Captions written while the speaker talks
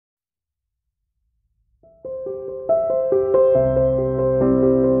Good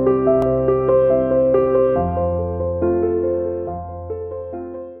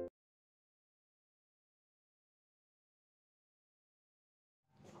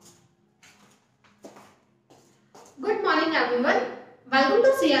morning everyone. Welcome to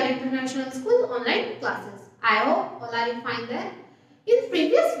CR International School online classes. I hope all are fine there. In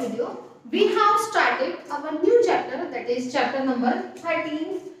previous video, we have started our new chapter, that is chapter number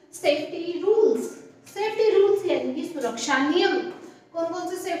 13, safety rules. Safety rules यानी कि सुरक्षा नियम. कौन-कौन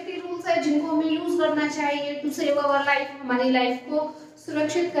से safety rules है जिनको हमें use करना चाहिए टू सेव आवर लाइफ, हमारी लाइफ को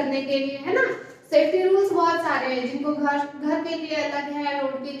सुरक्षित करने के लिए, है ना. सेफ्टी रूल्स बहुत सारे हैं जिनको घर के लिए अलग है,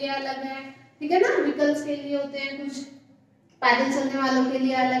 रोड के लिए अलग है, ठीक है ना. व्हीकल्स के लिए होते हैं, कुछ पैदल चलने वालों के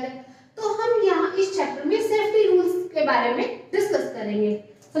लिए अलग है. तो हम यहाँ इस चैप्टर में सेफ्टी रूल्स के बारे में डिस्कस करेंगे.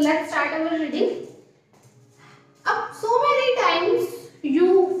 So let's start our reading. अब so many times you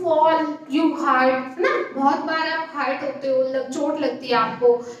fall, you hurt, है ना. बहुत बार आप हर्ट होते हो, चोट लगती है आपको,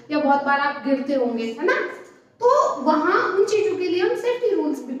 या बहुत बार आप गिरते होंगे, है ना. तो वहां उन चीजों के लिए हम सेफ्टी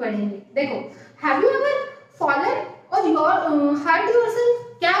रूल्स भी पढ़ेंगे. देखो, हैव यू एवर फॉलन और हर्ट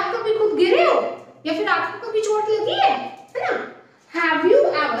योरसेल्फ? क्या आप कभी खुद गिरे हो या फिर आपको कभी चोट लगी है ना. Have you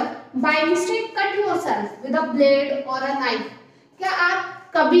ever by mistake cut yourself with a blade और अ नाइफ? क्या आप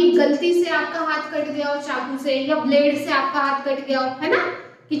कभी गलती से आपका हाथ कट गया हो चाकू से, या ब्लेड से आपका हाथ कट गया हो, है ना.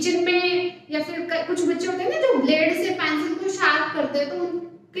 किचन में या फिर कुछ बच्चे होते हैं ना जो ब्लेड से पेंसिल को शार्प करते हैं तो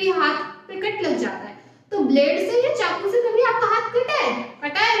उनके हाथ पे कट लग जाता है. तो ब्लेड से या चाकू से कभी आपका हाथ कटा है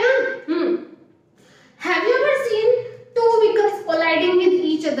ना. Have you ever seen two vehicles colliding with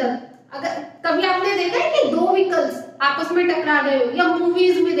each other? अगर कभी आपने देखा है कि दो व्हीकल्स आपस में टकरा रहे हो, या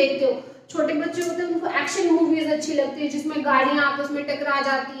मूवीज में देखते हो, छोटे बच्चे होते हैं उनको एक्शन मूवीज अच्छी लगती है जिसमें गाड़ियां आपस में टकरा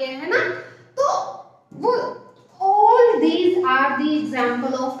जाती है ना. तो वो all these are the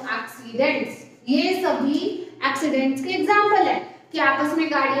example of accidents. ये सभी एक्सीडेंट्स के एग्जांपल है कि आपस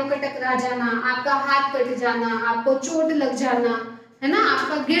में गाड़ियों का टकरा जाना, आपका हाथ कट जाना, आपको चोट लग जाना, है ना,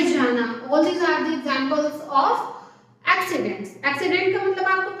 आपका गिर जाना. All these are the examples of accidents. Accident का मतलब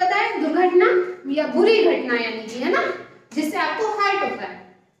आपको पता है दुर्घटना या बुरी घटना यानी कि, है ना, जिससे आपको हर्ट होता है.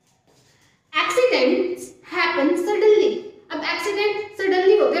 Accidents happen suddenly. अब एक्सीडेंट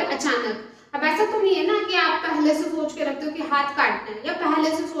सडनली होते हैं, अचानक. अब ऐसा तो नहीं है ना कि आप पहले से सोच के रखते हो कि हाथ काटना है, या पहले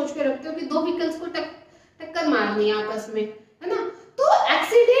से सोच के रखते हो कि दो व्हीकल्स को टक्कर मारनी है आपस में, है ना. तो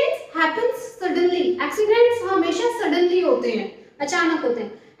एक्सीडेंट्स हैपन सडनली. एक्सीडेंट्स हमेशा सडनली होते हैं, अचानक होते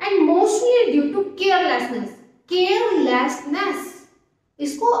हैं. And mostly due to carelessness. Carelessness,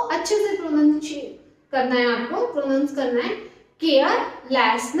 इसको अच्छे से प्रोनाउंस करना है, आपको प्रोनाउंस करना है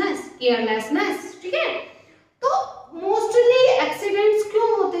केयरलेसनेस, केयरलेसनेस, ठीक है. तो मोस्टली एक्सीडेंट्स क्यों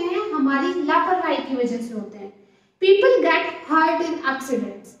होते हैं? हमारी लापरवाही की वजह से होते हैं. पीपल गेट हर्ट इन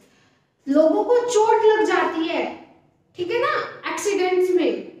एक्सीडेंट्स. लोगों को चोट लग जाती है, ठीक है ना, एक्सीडेंट्स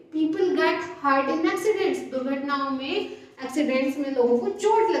में. पीपल गेट हर्ट इन एक्सीडेंट्स. दुर्घटनाओं में, एक्सीडेंट्स में लोगों को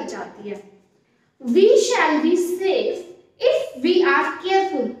चोट लग जाती है. We shall be safe if we are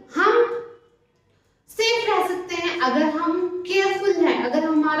careful. हम सेफ रह सकते हैं अगर हम केयरफुल हैं, अगर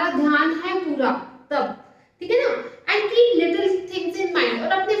हमारा ध्यान है पूरा, तब, ठीक है ना. And keep little things in mind. और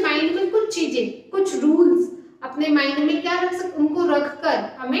अपने माइंड में कुछ चीजें, कुछ रूल्स अपने माइंड में क्या रख सकते, उनको रखकर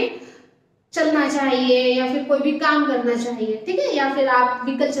हमें चलना चाहिए या फिर कोई भी काम करना चाहिए, ठीक है. या फिर आप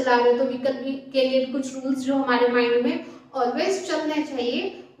व्हीकल चला रहे हो तो व्हीकल के लिए कुछ रूल्स जो हमारे माइंड में ऑलवेज चलने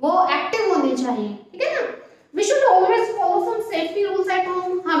चाहिए, वो एक्टिव होने चाहिए, ठीक है ना. We should always follow some safety rules at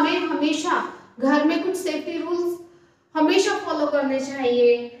home. हमें हमेशा घर में कुछ सेफ्टी रूल्स हमेशा फॉलो करने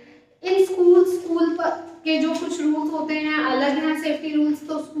चाहिए. इन स्कूल पर के जो कुछ रूल्स होते हैं अलग हैं सेफ्टी रूल्स,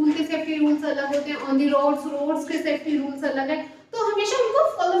 तो स्कूल के सेफ्टी रूल्स अलग होते हैं. ऑन द रोड्स के सेफ्टी रूल्स अलग है, तो हमेशा उनको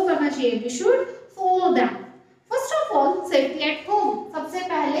फॉलो करना चाहिए. We should follow them. First of all safety at home. सबसे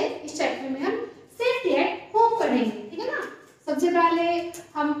पहले इस चैप्टर में हम सेफ्टी एट होम पढ़ेंगे, ठीक है ना. सबसे पहले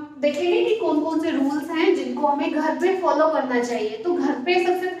हम देखेंगे कि कौन कौन से रूल्स हैं जिनको हमें घर पे फॉलो करना चाहिए. तो घर पे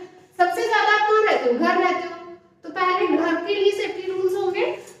सबसे ज्यादा आप कहाँ रहते हो? घर रहते हो, तो पहले घर के लिए सेफ्टी रूल्स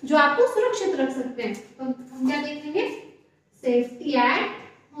होंगे जो आपको सुरक्षित रख सकते हैं. तो हम क्या देखेंगे? Safety at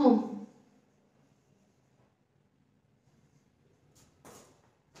home.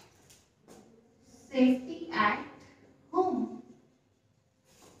 Safety at home,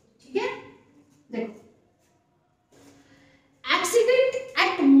 ठीक है. देखो, accident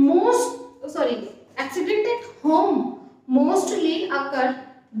at home mostly occur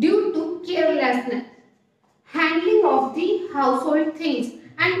due to carelessness, handling of the household things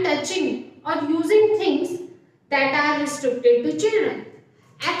and touching or using things that are restricted to children.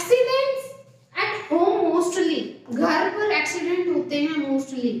 Accidents at home mostly, घर पर accident होते हैं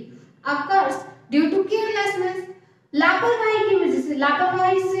mostly occurs due to carelessness, लापरवाही की वजह से,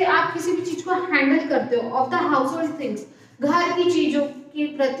 लापरवाही से आप किसी भी चीज को हैंडल करते हो, of the house hold things, घर की चीजों के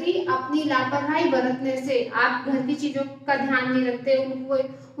प्रति अपनी लापरवाही बरतने से आप घर की चीजों का ध्यान नहीं रखते,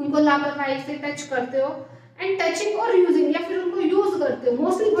 उनको लापरवाही से टच करते हो, एंड टचिंग और यूजिंग, या फिर उनको यूज करते हो।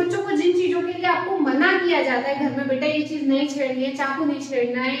 मोस्टली बच्चों को जिन चीजों के लिए आपको मना किया जाता है घर में, बेटा ये चीज नहीं छेड़नी है, चाकू नहीं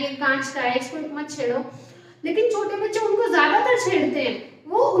छेड़ना है, ये कांच का है, इसको मत छेड़ो, लेकिन छोटे बच्चे उनको ज्यादातर छेड़ते हैं,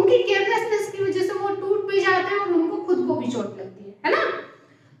 वो उनकी केयरलेसनेस की वजह से वो टूट भी जाते हैं और उनको खुद को भी चोट लगती है ना।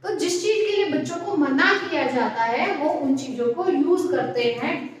 तो जिस चीज के लिए बच्चों को मना किया जाता है वो उन चीजों को यूज करते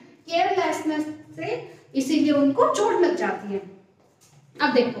हैं केयरलेसनेस से, इसीलिए उनको चोट लग जाती है।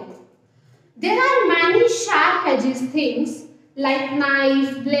 अब देखो, there are many sharp edges things like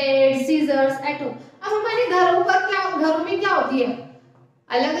knife, blade, scissors at home। अब हमारे घरों में क्या होती है,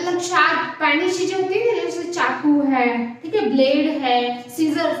 अलग अलग शार्प पैनी चीजें होती है, जैसे चाकू है, ठीक है, ब्लेड है,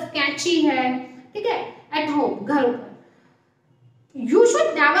 सीजर्स कैंची है, ठीक है, एट होम घरों पर। You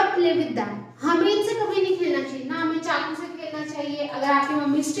should never play with that, हमें इनसे कभी नहीं खेलना चाहिए, ना हमें चाकू से खेलना चाहिए। अगर आपकी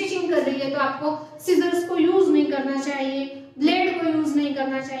मम्मी स्टिचिंग कर रही है तो आपको सीजर्स को यूज नहीं करना चाहिए, ब्लेड को यूज नहीं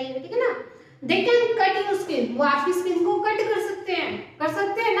करना चाहिए, ठीक है ना। They can cut your skin, वो आपकी स्किन को कट कर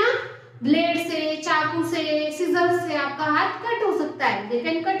सकते हैं ना, ब्लेड से, चाकू से, सीजर्स से आपका हाथ कट हो सकता है। They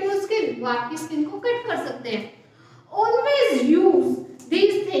can cut your skin, वो आपकी स्किन को कट कर सकते हैं। Always use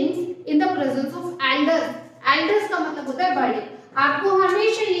these things in the presence of elders, elders का मतलब होता है बड़े, आपको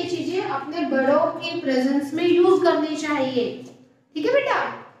हमेशा ये चीजें अपने बड़ों के प्रेजेंस में यूज करनी चाहिए, ठीक है बेटा।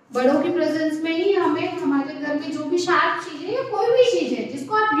 बड़ों की प्रेजेंस में ही हमें हमारे घर में जो भी शार्प चीजें या कोई भी चीज है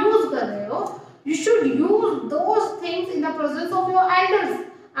जिसको आप यूज कर रहे हो, you should use those things in the presence of your elders,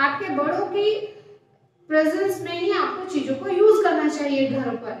 आपके बड़ों की प्रेजेंस में ही आपको चीजों को यूज करना चाहिए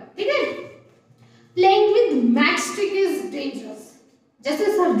घर पर, ठीक है। Playing with match stick is dangerous,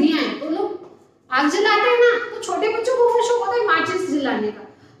 जैसे सर्दियां हैं तो लोग आग जलाते हैं ना, तो छोटे बच्चों को वो शौक होता है माचिस जलाने का,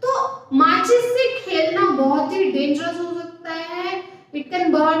 तो माचिस से खेलना बहुत ही डेंजरस हो सकता है, इट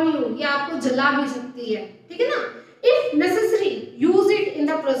कैन बर्न यू, ये आपको जला भी सकती है, ठीक है ना। If necessary use it in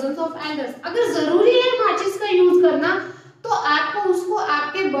the presence of elders, अगर जरूरी है माचिस का यूज करना तो आपको उसको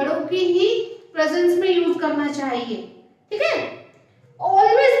आपके बड़ों की ही प्रेजेंस में यूज करना चाहिए, ठीक है।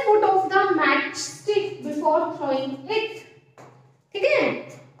 Always put off the match stick before throwing it, ठीक है,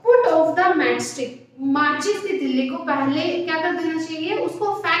 put off the match stick, माचिस की तिल्ली को पहले क्या कर देना चाहिए,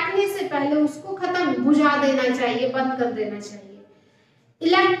 उसको फेंकने से पहले उसको खत्म, बुझा देना चाहिए, बंद कर देना चाहिए।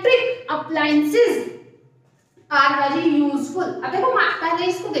 Electric appliances are very useful, अब देखो पहले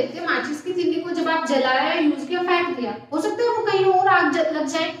इसको देखते हैं, माचिस की तिल्ली को जब आप जलाया, यूज किया, फेंक दिया, हो सकता है वो कहीं और आग लग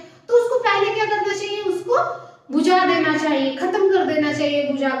जाए, तो उसको पहले क्या करना चाहिए, उसको बुझा देना चाहिए, खत्म कर देना चाहिए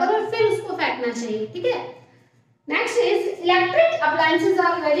बुझाकर, और फिर उसको फेंकना चाहिए, ठीक है। Next is electric appliances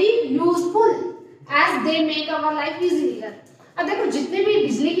are very useful as they make our life easier. अब देखो जितने भी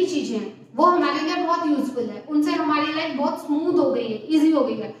बिजली की चीजें हैं वो हमारे लिए बहुत यूजफुल है, उनसे हमारी लाइफ बहुत स्मूथ हो गई है, इजी हो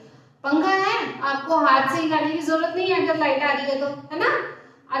गई है। पंखा है, आपको हाथ से हिलाने की जरूरत नहीं है, अगर लाइट आ रही है तो, है ना,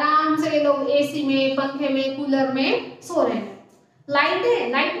 आराम से लोग एसी में, पंखे में, कूलर में सो रहे हैं। लाइट है,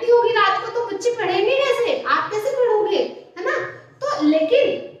 लाइट नहीं होगी रात को तो बच्चे पढ़ेंगे कैसे, आप कैसे पढ़ोगे, है ना। तो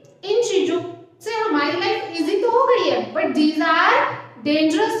लेकिन इन चीजों से हमारी लाइफ इजी तो हो गई है, but these are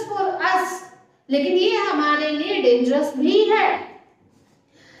dangerous for us, लेकिन ये हमारे लिए डेंजरस भी है।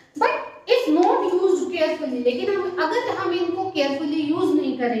 But if not used carefully, लेकिन अगर हम इनको केयरफुली यूज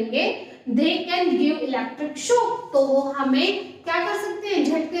नहीं करेंगे, they can give electric shock, तो वो हमें क्या कर सकते हैं,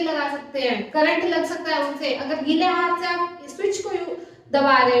 झटके लगा सकते हैं, करंट लग सकता है उनसे। अगर गीले हाथ से आप स्विच को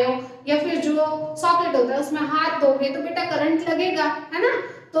दबा रहे हो या फिर जो सॉकेट होता है उसमें हाथ दोगे तो बेटा करंट लगेगा, है ना।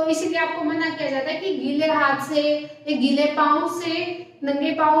 तो इसीलिए आपको मना किया जाता है कि गीले हाथ से या गीले पांव से,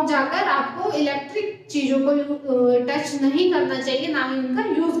 नंगे पांव जाकर आपको इलेक्ट्रिक चीजों को टच नहीं करना चाहिए, ना ही उनका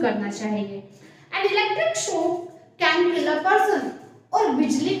यूज करना चाहिए। And electric shock can kill a person, और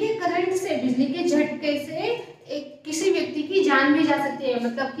बिजली के करंट से, बिजली के झटके से किसी व्यक्ति की जान भी जा सकती है,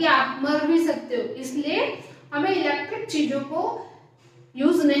 मतलब कि आप मर भी सकते हो। इसलिए हमें इलेक्ट्रिक चीजों को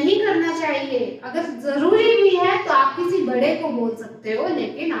यूज नहीं करना चाहिए। अगर जरूरी भी है तो आप किसी बड़े को बोल सकते हो,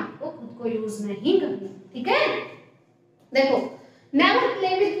 लेकिन आपको खुद को यूज नहीं करना, ठीक है। देखो, never play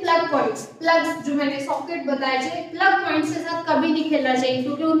with plug points, plugs जो मैंने सॉकेट बताया थे, प्लग पॉइंट्स के साथ कभी नहीं खेलना चाहिए,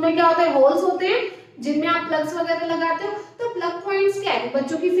 क्योंकि उनमें क्या होता है, होल्स होते हैं जिनमें आप प्लग्स वगैरह लगाते हो। तो प्लग पॉइंट्स क्या है,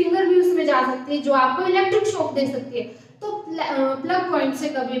 बच्चों की फिंगर भी उसमें जा सकती है जो आपको इलेक्ट्रिक शॉक दे सकती है। तो प्लग पॉइंट से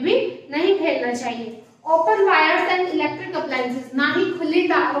कभी भी नहीं खेलना चाहिए। Open wires and electric appliances, ना ही खुली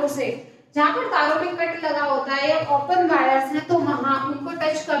तारों से, जहाँ पर तारों में कट लगा होता है या ओपन वायर्स हैं तो वहां उनको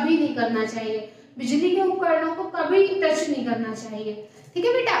टच कभी नहीं करना चाहिए। बिजली के उपकरणों को कभी टच नहीं करना चाहिए, ठीक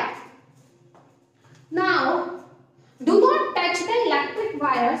है बेटा। द इलेक्ट्रिक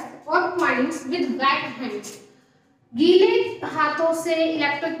वायर्स और पॉइंट्स विद वेट हैंड्स। गीले हाथों से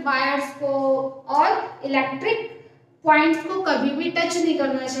इलेक्ट्रिक वायर्स को और इलेक्ट्रिक पॉइंट्स को कभी भी टच नहीं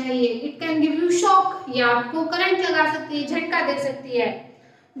करना चाहिए। It can give you shock, या आपको करंट लगा सकती है, झटका दे सकती है।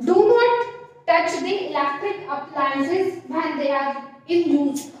 Do not touch the electric appliances when they are in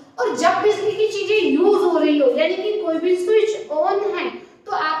use. और जब बिजली की चीजें यूज हो रही हो, यानी कि कोई भी स्विच ऑन है,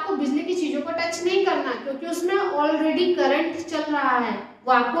 तो आपको बिजली की चीजों को टच नहीं करना, क्योंकि उसमें ऑलरेडी करंट चल रहा है,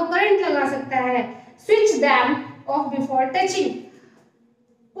 वो आपको करंट लगा सकता है। Switch them of before touching.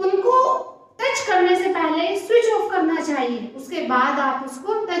 उनको टच करने से पहले स्विच ऑफ करना चाहिए, उसके बाद आप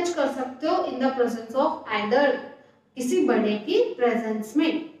उसको टच कर सकते हो in the presence of either, किसी बड़े की प्रेजेंस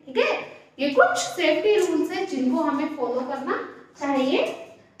में। ठीक है, ये कुछ सेफ्टी रूल्स है जिनको हमें फॉलो करना चाहिए।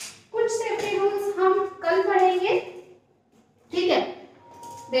 कुछ सेफ्टी रूल्स हम कल पढ़ेंगे। ठीक है,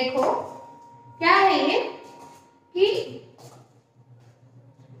 देखो क्या है ये कि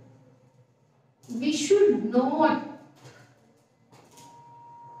we should not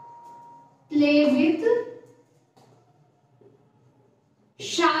play with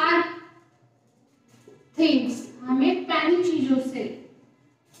sharp things। हमें पैनी चीजों से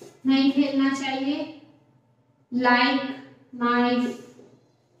नहीं खेलना चाहिए, like knife,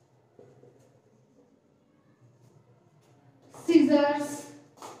 seizures,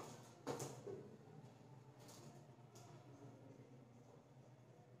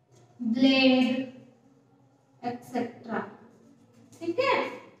 blade etcetera. ठीक है,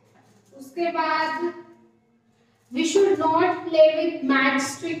 उसके बाद we should not play with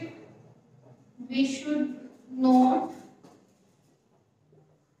matchstick, we should not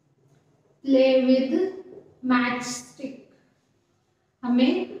play with matchstick।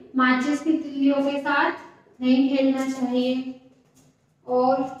 हमें माचिस की तिल्लियों के साथ नहीं खेलना चाहिए।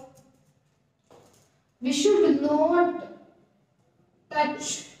 और we should not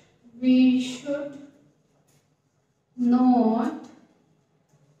touch, we should not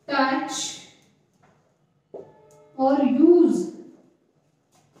touch or use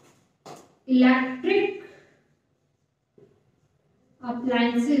electric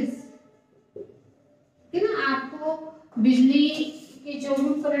appliances। है ना, आपको बिजली के जो भी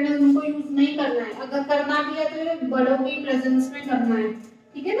उपकरण है उनको यूज नहीं करना है, अगर करना भी है तो ये बड़ों की प्रेजेंस में करना है।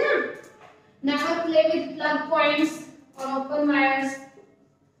 ठीक है ना। Never play with plug points और open wires,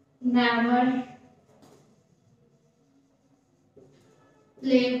 never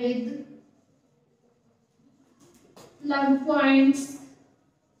play with plug points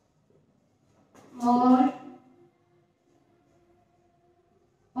और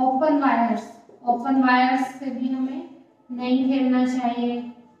ओपन वायर्स। ओपन वायर्स से भी हमें नहीं खेलना चाहिए।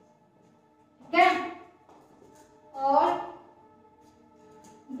 ठीक है, और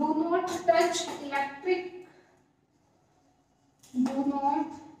do not touch electric, do not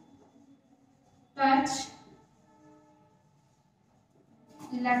touch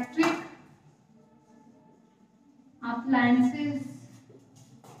electric appliances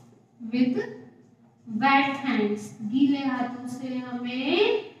with wet hands। गीले हाथों से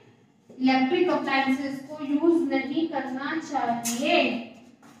हमें इलेक्ट्रिक अप्लायंसेस को यूज नहीं करना चाहिए।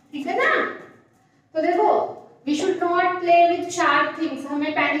 ठीक है ना। तो देखो, we should not play with sharp things।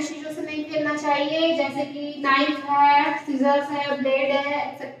 हमें पैनी चीजों से नहीं खेलना चाहिए, जैसे कि नाइफ है, सीजर्स है, ब्लेड है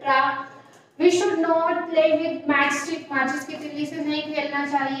etcetera. we should not play with matchstick। माचिस की तिल्ली से नहीं खेलना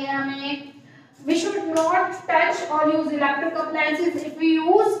चाहिए हमें। We should not touch or use electric appliances if we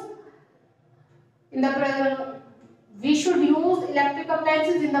use in the we should use electric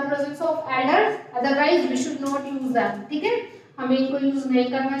appliances in the presence of elders, otherwise we should not use them। ठीक है, हमें इनको यूज नहीं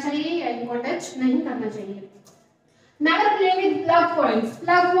करना चाहिए या इनको टच नहीं करना चाहिए। Never play with plug points।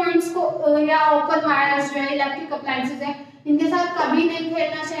 Plug points को या ओपन वायर्स जो है, इलेक्ट्रिक अप्लायंसेस है, इनके साथ कभी नहीं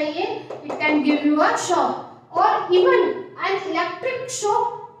खेलना चाहिए। It can give you a shock और even an electric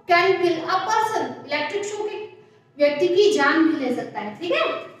shock can kill a person। Electric shock व्यक्ति की जान भी ले सकता है। ठीक है।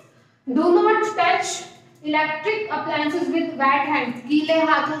 Do not touch electric appliances with wet hands। गीले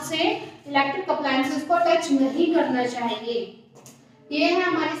हाथों से इलेक्ट्रिक अप्लायंसेस को टच नहीं करना चाहिए। ये है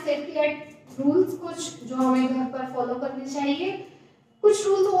हमारे सेफ्टी रूल्स कुछ जो हमें घर पर फॉलो करने चाहिए। कुछ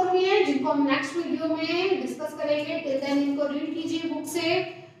रूल्स और भी हैं जिनको हम नेक्स्ट वीडियो में डिस्कस करेंगे। टिल देन इनको रीड कीजिए बुक से।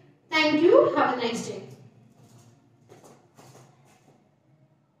 Thank you, have a nice day.